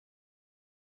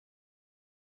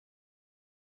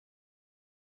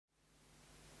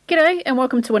G'day and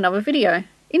welcome to another video.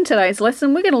 In today's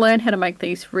lesson we're going to learn how to make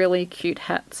these really cute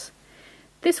hats.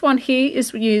 This one here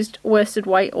is used worsted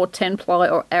weight or 10 ply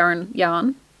or Aran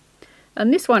yarn,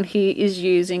 and this one here is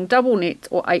using double knit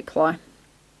or 8 ply.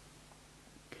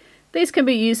 These can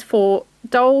be used for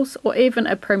dolls or even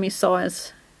a preemie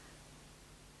size.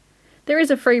 There is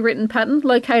a free written pattern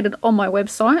located on my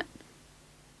website.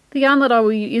 The yarn that I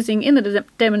will be using in the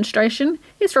demonstration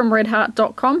is from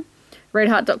redheart.com.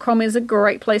 Redheart.com is a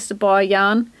great place to buy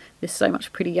yarn. There's so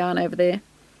much pretty yarn over there.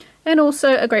 And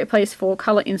also a great place for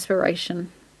colour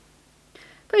inspiration.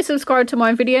 Please subscribe to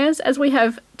my videos as we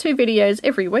have 2 videos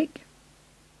every week.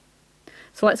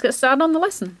 So let's get started on the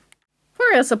lesson. For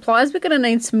our supplies, we're going to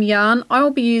need some yarn. I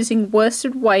will be using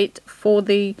worsted weight for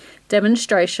the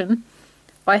demonstration.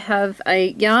 I have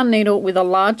a yarn needle with a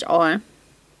large eye.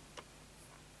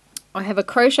 I have a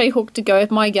crochet hook to go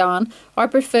with my yarn. I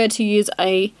prefer to use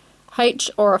a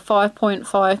H or a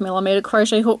 5.5mm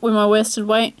crochet hook with my worsted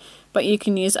weight, but you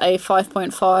can use a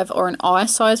 5.5 or an I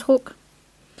size hook.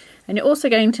 And you're also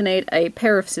going to need a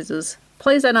pair of scissors.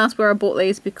 Please don't ask where I bought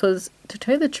these because, to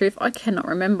tell you the truth, I cannot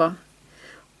remember.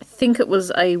 I think it was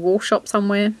a wool shop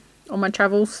somewhere on my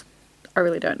travels. I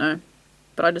really don't know,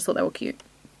 but I just thought they were cute.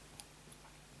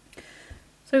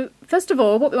 So first of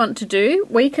all, what we want to do,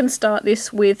 we can start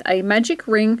this with a magic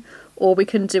ring, or we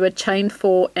can do a chain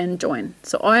 4 and join.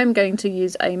 So I am going to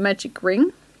use a magic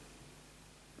ring.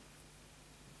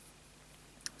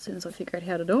 As soon as I figure out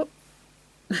how to do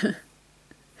it.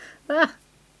 There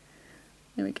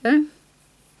we go.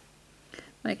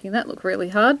 Making that look really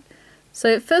hard.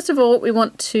 So first of all, we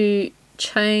want to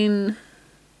chain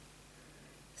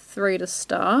 3 to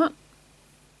start.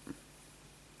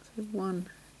 So 1,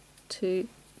 2,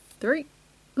 3.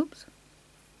 Oops.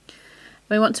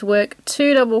 We want to work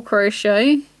 2 double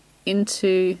crochet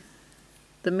into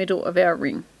the middle of our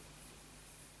ring.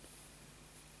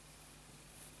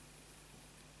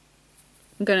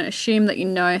 I'm going to assume that you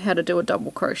know how to do a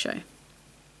double crochet.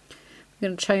 I'm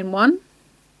going to chain 1,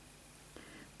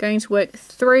 going to work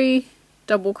 3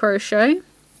 double crochet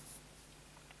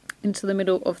into the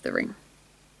middle of the ring.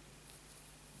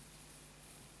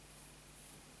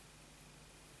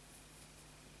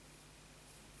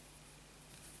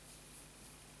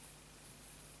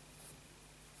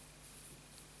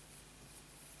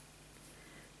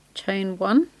 Chain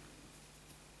 1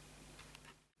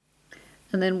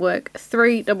 and then work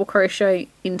 3 double crochet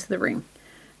into the ring.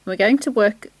 We're going to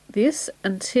work this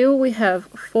until we have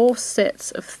 4 sets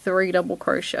of 3 double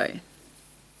crochet.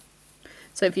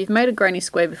 So if you've made a granny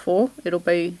square before, it'll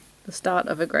be the start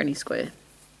of a granny square.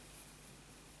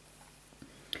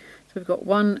 So we've got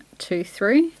 1, 2,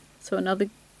 3, so another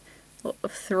lot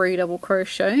of 3 double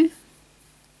crochet.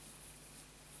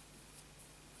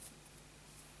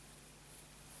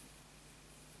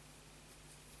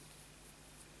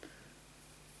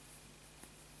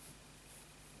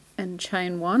 And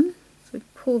chain 1, so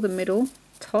pull the middle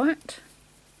tight,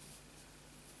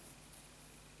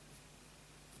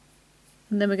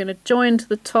 and then we're going to join to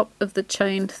the top of the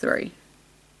chain 3.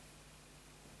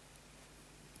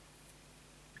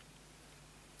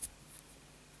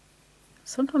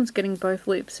 Sometimes getting both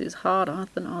loops is harder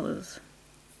than others.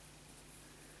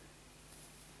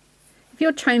 If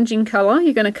you're changing colour,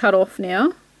 you're going to cut off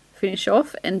now, finish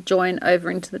off and join over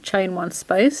into the chain 1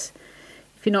 space.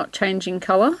 If you're not changing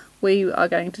colour, we are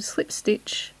going to slip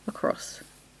stitch across.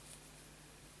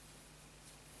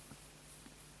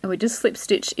 And we just slip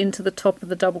stitch into the top of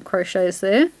the double crochets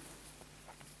there.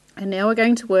 And now we're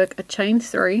going to work a chain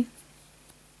 3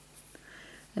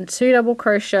 and 2 double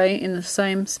crochet in the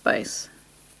same space.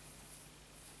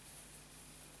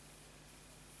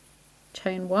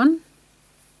 Chain 1,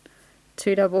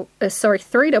 3 double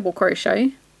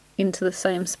crochet into the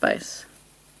same space.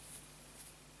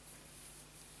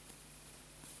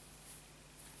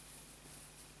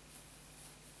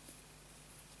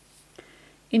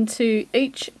 Into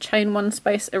each chain 1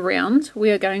 space around,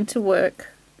 we are going to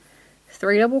work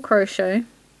 3 double crochet,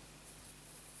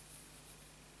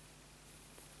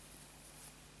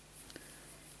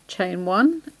 chain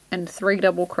 1 and 3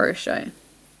 double crochet.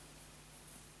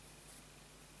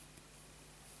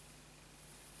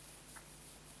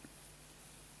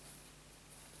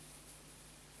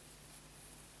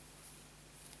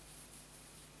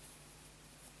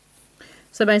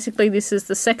 So basically this is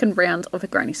the second round of a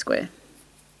granny square,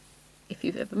 if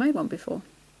you've ever made one before.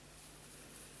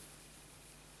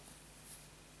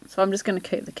 So I'm just going to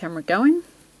keep the camera going.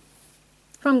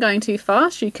 If I'm going too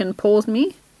fast, you can pause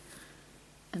me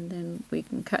and then we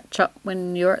can catch up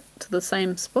when you're at the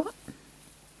same spot.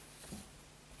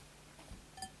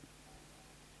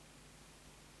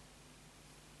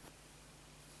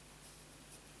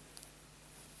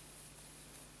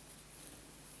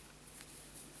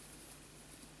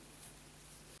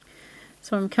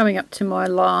 So I'm coming up to my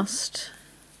last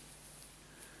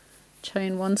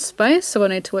chain 1 space, so I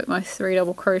need to work my 3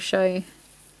 double crochet,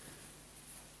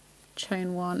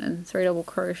 chain 1 and 3 double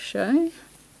crochet.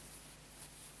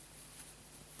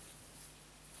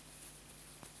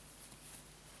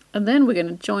 And then we're going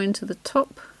to join to the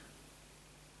top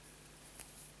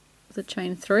of the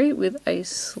chain 3 with a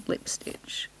slip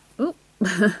stitch. Oop.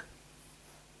 That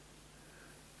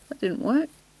didn't work.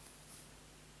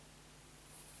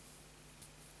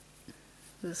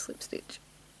 With a slip stitch.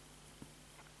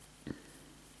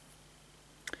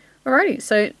 Alrighty,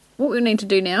 so what we need to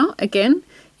do now, again,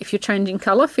 if you're changing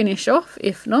colour, finish off.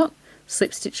 If not,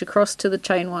 slip stitch across to the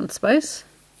chain 1 space.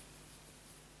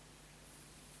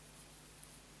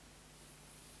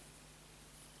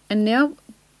 And now,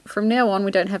 from now on,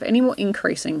 we don't have any more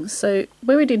increasing. So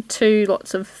where we did 2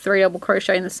 lots of 3 double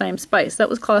crochet in the same space, that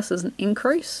was classed as an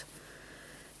increase.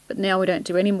 But now we don't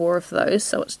do any more of those.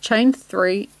 So it's chain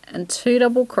 3 and 2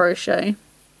 double crochet,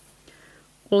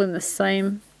 all in the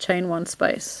same chain 1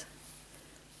 space.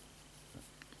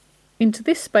 Into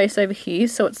this space over here,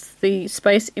 so it's the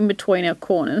space in between our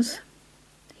corners.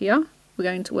 Here, we're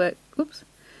going to work,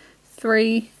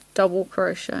 3 double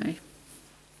crochet.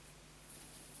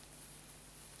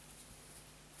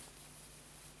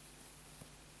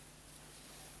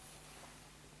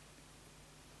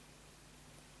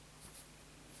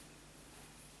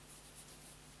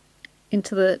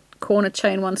 Into the corner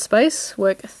chain 1 space,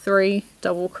 work 3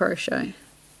 double crochet.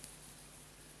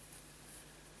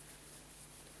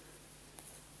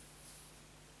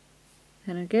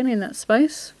 And again in that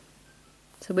space,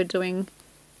 so we're doing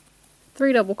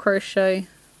 3 double crochet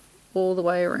all the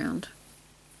way around.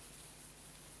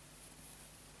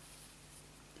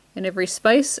 In every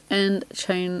space and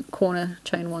corner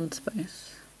chain 1 space.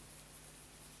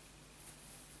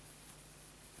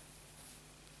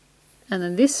 And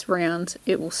then this round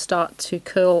it will start to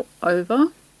curl over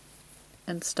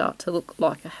and start to look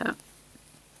like a hat.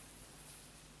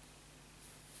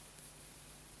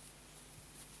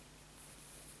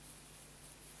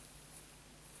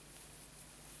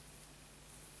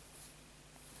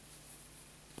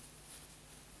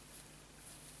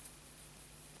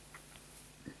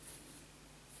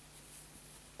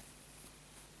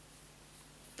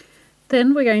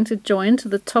 Then we're going to join to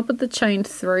the top of the chain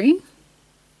 3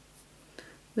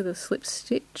 with a slip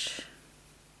stitch.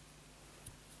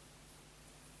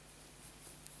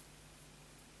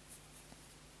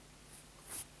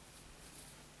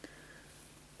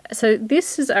 So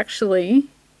this is actually,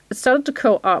 it started to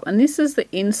curl up, and this is the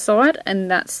inside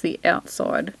and that's the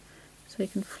outside. So you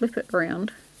can flip it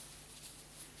around.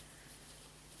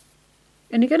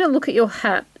 And you're going to look at your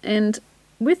hat, and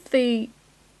with the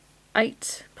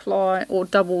 8 ply or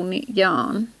double knit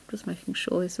yarn, just making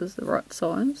sure this is the right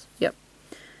size. Yep.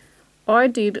 I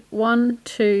did 1,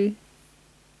 2,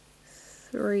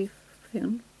 3,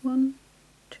 1,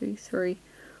 2, 3,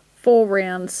 4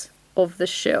 rounds of the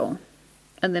shell,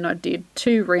 and then I did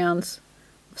 2 rounds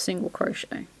of single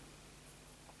crochet.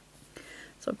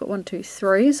 So I've got 1, 2,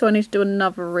 3, so I need to do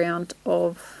another round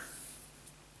of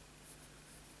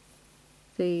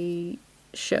the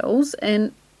shells,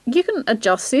 and you can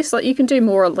adjust this, like you can do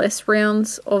more or less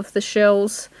rounds of the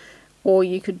shells, or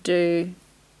you could do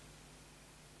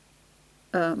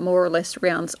more or less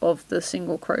rounds of the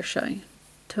single crochet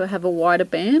to have a wider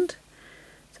band.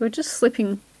 So we're just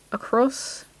slipping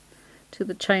across to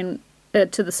the chain,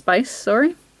 to the space,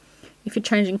 sorry. If you're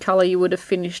changing colour you would have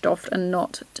finished off and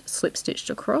not slip stitched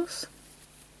across.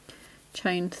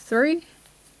 Chain 3,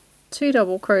 2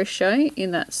 double crochet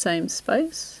in that same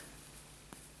space.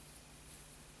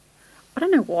 I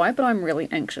don't know why, but I'm really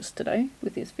anxious today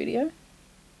with this video.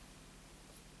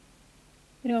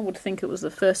 Anyone would think it was the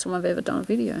first time I've ever done a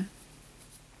video.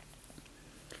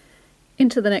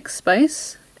 Into the next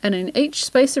space, and in each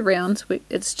space around,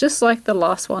 it's just like the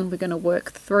last one, we're going to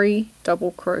work 3 double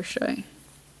crochet.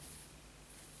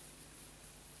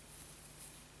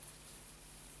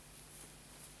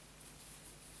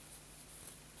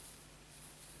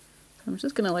 I'm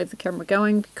just going to leave the camera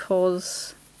going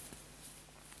because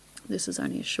this is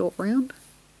only a short round.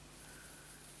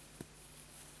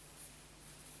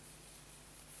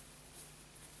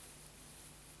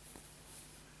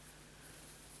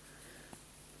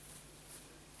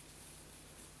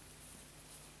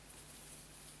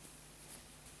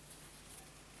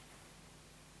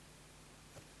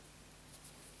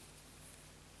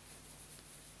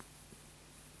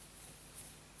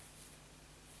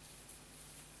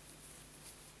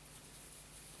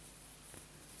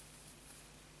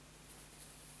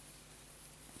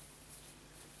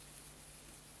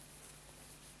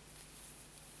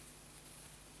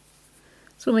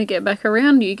 So when we get back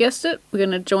around, you guessed it, we're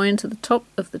going to join to the top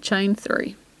of the chain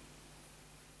 3.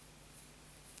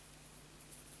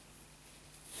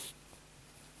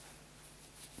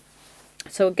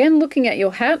 So again, looking at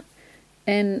your hat,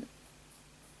 and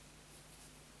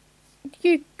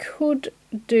you could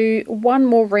do one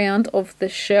more round of the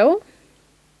shell.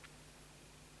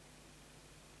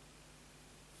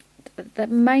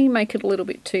 That may make it a little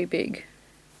bit too big.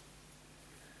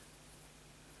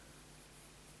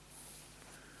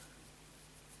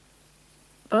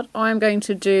 But I'm going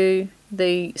to do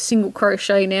the single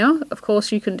crochet now. Of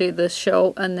course you can do the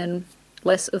shell and then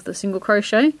less of the single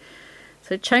crochet.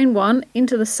 So chain 1,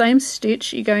 into the same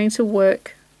stitch you're going to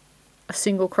work a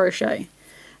single crochet.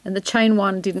 And the chain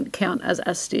 1 didn't count as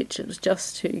a stitch, it was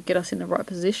just to get us in the right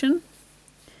position.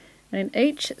 And in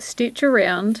each stitch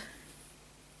around,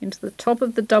 into the top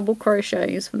of the double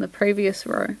crochets from the previous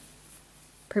round,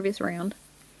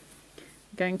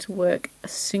 I'm going to work a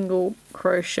single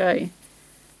crochet.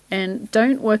 And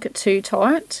don't work it too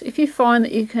tight. If you find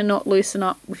that you cannot loosen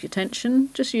up with your tension,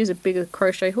 just use a bigger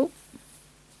crochet hook.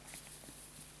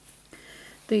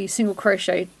 The single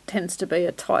crochet tends to be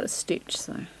a tighter stitch,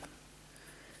 so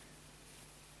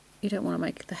you don't want to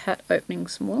make the hat opening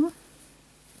smaller.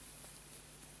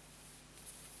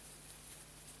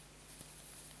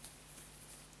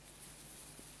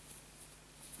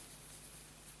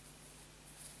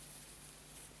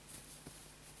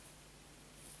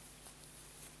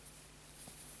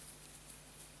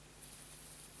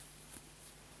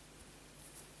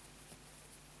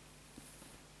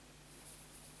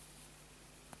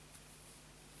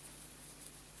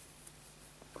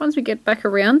 Once we get back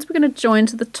around, we're going to join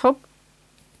to the top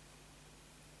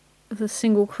of the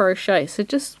single crochet. So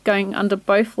just going under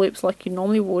both loops like you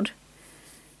normally would,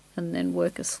 and then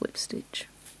work a slip stitch.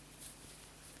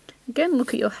 Again,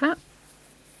 look at your hat.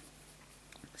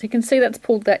 So you can see that's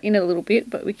pulled that in a little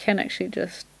bit, but we can actually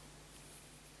just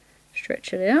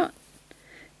stretch it out.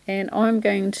 And I'm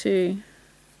going to,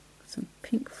 some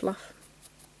pink fluff,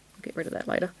 I'll get rid of that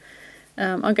later.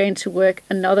 I'm going to work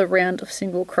another round of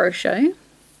single crochet.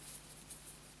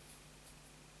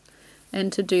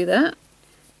 And to do that,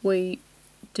 we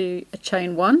do a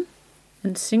chain 1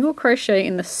 and single crochet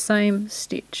in the same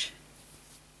stitch.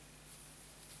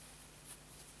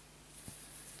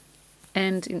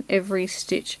 And in every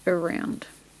stitch around.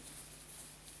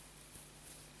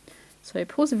 So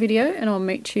pause the video and I'll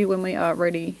meet you when we are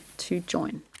ready to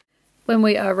join. When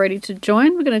we are ready to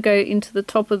join, we're going to go into the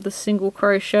top of the single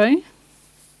crochet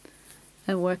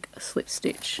and work a slip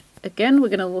stitch. Again, we're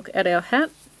going to look at our hat.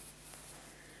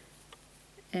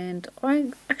 And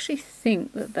I actually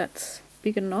think that that's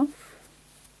big enough.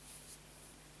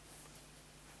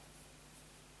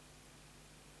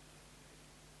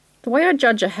 The way I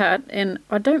judge a hat, and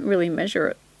I don't really measure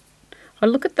it, I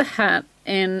look at the hat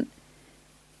and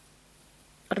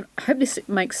I hope this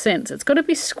makes sense. It's got to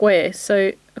be square,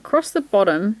 so across the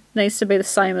bottom needs to be the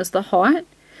same as the height,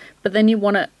 but then you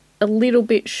want it a little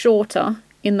bit shorter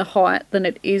in the height than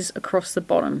it is across the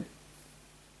bottom.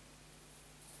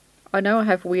 I know I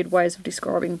have weird ways of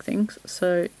describing things,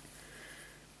 so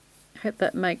I hope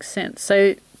that makes sense.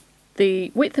 So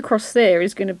the width across there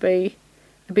is going to be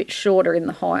a bit shorter in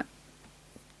the height.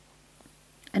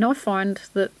 And I find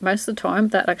that most of the time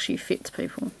that actually fits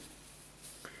people.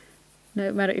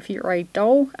 No matter if you're a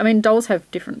doll. I mean, dolls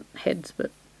have different heads, but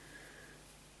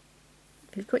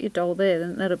if you've got your doll there,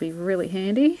 then that'll be really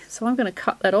handy. So I'm going to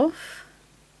cut that off.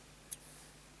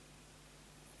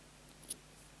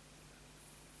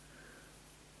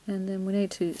 And then we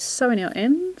need to sew in our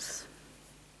ends.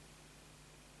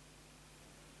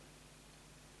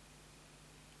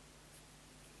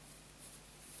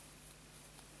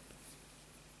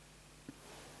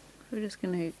 We're just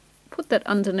going to put that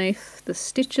underneath the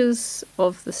stitches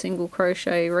of the single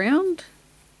crochet round.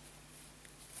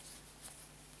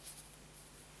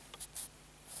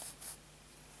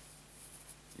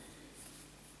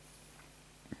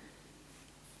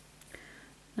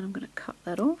 And I'm going to cut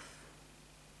that off.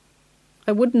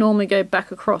 I would normally go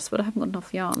back across, but I haven't got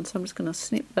enough yarn, so I'm just going to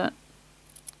snip that.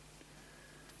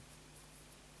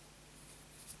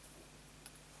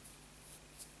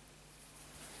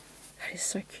 That is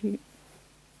so cute.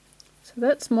 So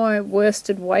that's my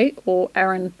worsted weight or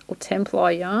Aran or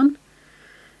Templar yarn,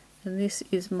 and this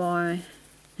is my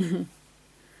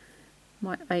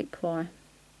my 8-ply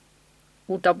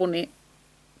or double knit.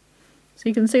 So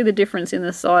you can see the difference in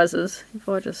the sizes if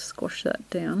I just squash that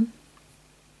down.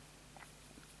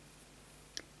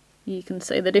 You can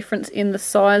see the difference in the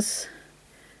size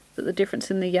that the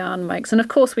difference in the yarn makes. And of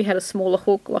course we had a smaller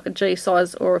hook like a G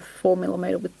size or a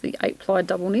 4mm with the 8-ply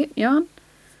double knit yarn.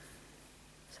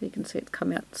 So you can see it's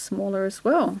come out smaller as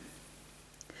well.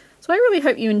 So I really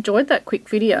hope you enjoyed that quick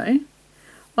video.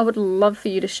 I would love for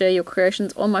you to share your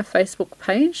creations on my Facebook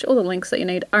page. All the links that you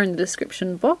need are in the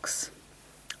description box.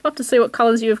 Love to see what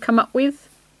colours you have come up with.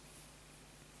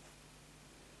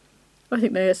 I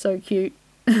think they are so cute.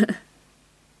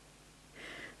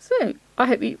 So, I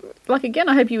hope you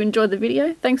enjoyed the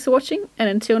video. Thanks for watching, and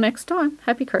until next time,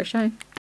 happy crochet.